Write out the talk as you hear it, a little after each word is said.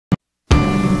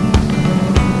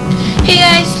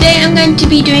today I'm going to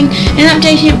be doing an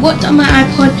updated what's on my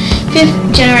iPod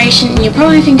 5th generation, and you're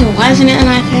probably thinking, why isn't it an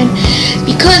iPhone?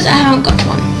 Because I haven't got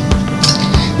one.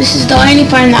 This is the only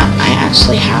phone that I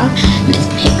actually have, and it's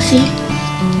Pixie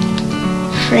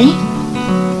 3.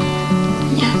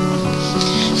 Yeah.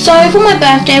 So for my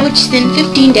birthday, which is in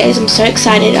 15 days, I'm so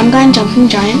excited. I'm going jumping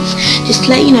giants, just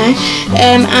to let you know.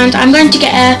 And I'm going to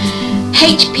get a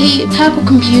HP purple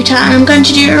computer, and I'm going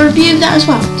to do a review of that as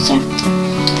well. So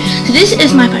this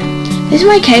is my phone. This is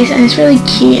my case, and it's really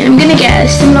cute, and I'm going to get a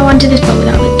similar one to this but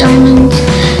without the diamonds.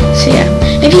 So yeah,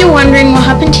 if you're wondering what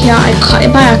happened here, I cut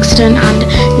it by accident and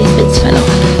these bits fell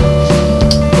off.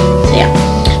 So yeah,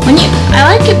 I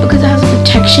like it because it has a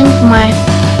protection for my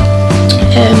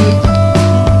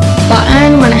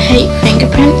button when I hate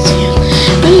fingerprints. So yeah,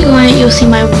 when you go on it, you'll see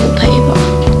my wallpaper.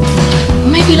 Or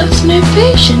maybe lots of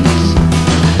notifications.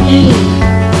 Yay,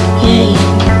 yay,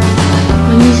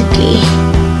 my Musical.ly.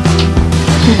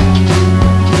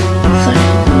 So,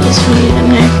 I'll just read the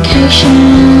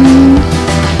notifications.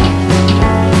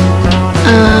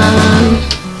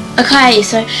 Okay,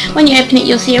 so when you open it,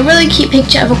 you'll see a really cute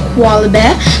picture of a koala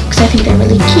bear, because I think they're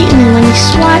really cute, and then when you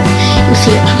swipe, you'll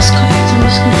see a passcode. So I'm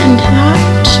just going to enter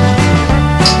that.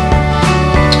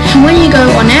 And when you go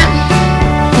on it,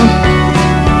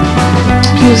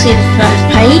 you'll see the first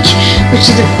page, which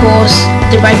is of course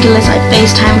the regulars like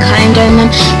FaceTime, calendar, and then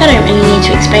I don't really need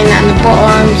to explain that. In the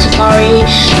bottom, Safari,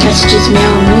 messages,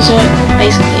 mail, music,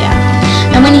 basically yeah.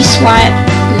 And when you swipe,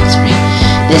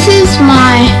 this is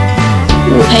my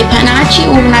wallpaper, and I actually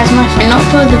organised my phone, not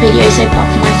for the video sake but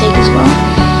for my sake as well.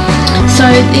 So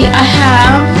I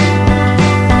have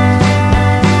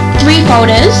 3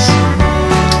 folders,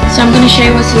 so I'm going to show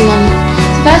you what's in them.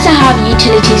 So first I have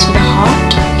utilities for the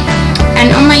heart.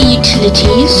 And on my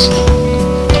utilities,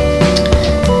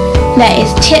 there is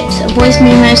tips, voice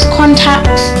memos,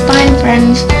 contacts, find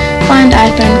friends, find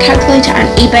iPhone, calculator, and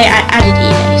eBay. I added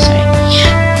eBay, so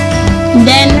yeah.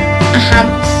 Then I have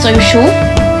social,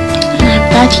 and I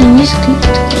have 13 musical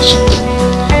notifications.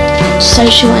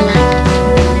 Social and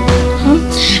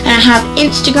and I have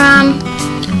Instagram,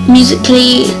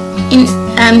 Musical.ly,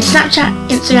 Snapchat,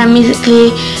 Instagram, Musical.ly,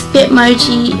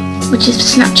 Bitmoji, which is for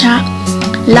Snapchat,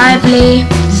 Lively,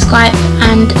 Skype,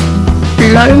 and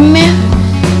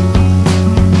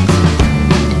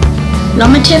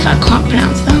Lomotive, I can't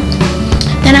pronounce that.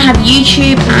 Then I have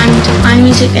YouTube and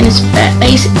iMusic, and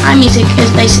iMusic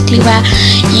is basically where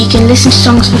you can listen to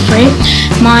songs for free.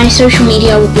 My social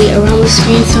media will be around the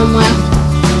screen somewhere,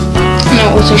 and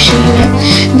I'll also show you it.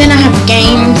 And then I have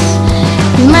games.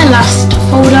 This is my last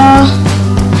folder,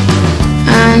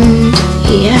 and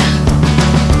yeah.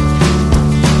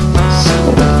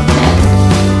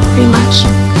 Pretty much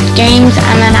games,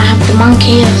 and then I have the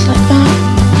monkey, that's like that.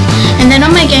 And then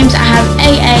on my games I have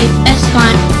AA, Best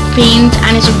Fiends,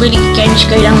 and it's a really good game, you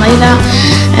should go download that.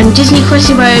 And Disney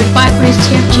Crossy Road, Bike Race,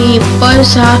 TFG,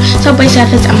 Bosa, Subway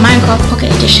Surfers, and Minecraft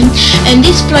Pocket Edition. And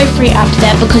this flow free up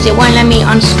there because it won't let me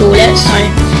uninstall it, so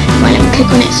it won't let me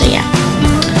click on it, so yeah.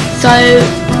 So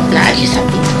I just have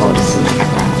these folders in my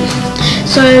background.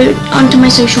 So onto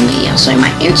my social media. So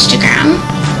my Instagram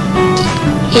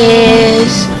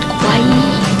is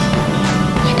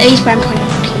elisebrahamruel.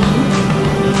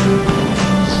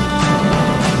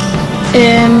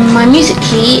 My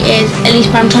Musical.ly is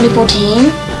elisebrahamruel 2014,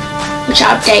 which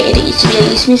I updated. It used to be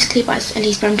Elise Musical.ly, but it's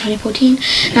elisebrahamruel 2014.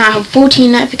 Now I have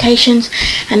 14 notifications,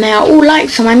 and they are all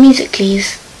likes on my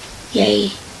Musical.lys.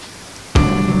 Yay.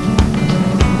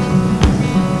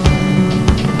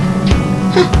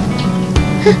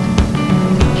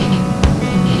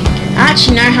 I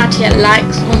actually know how to get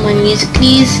likes on my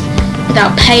Musical.lys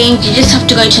without paying. You just have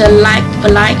to go to the like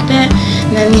bit,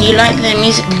 and then you like their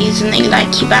Musical.lys and they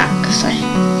like you back, so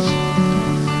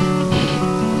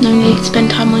no need to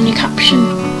spend time on your caption.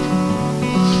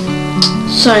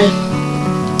 So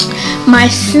my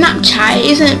Snapchat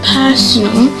isn't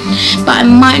personal, but I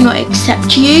might not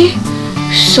accept you,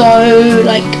 so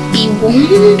like be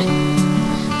warned.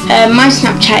 My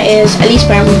Snapchat is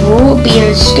elisebrahamruel, be in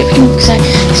the description, because I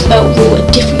spelled rule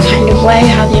a different kind of way,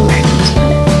 how the Americans spell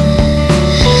it.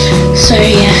 So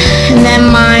yeah, and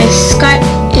then my Skype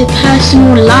is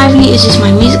personal. Lively is just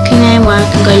my Musical.ly name, where I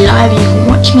can go live and you can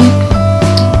watch me.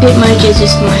 Bitmoji is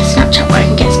just my Snapchat, where I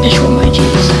can get special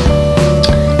emojis.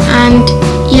 And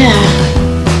yeah,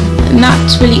 and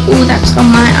that's really all that's on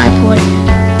my iPod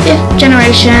 5th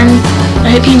generation.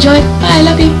 I hope you enjoyed. Bye, I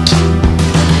love you.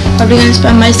 Probably going to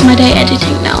spend most of my day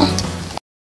editing.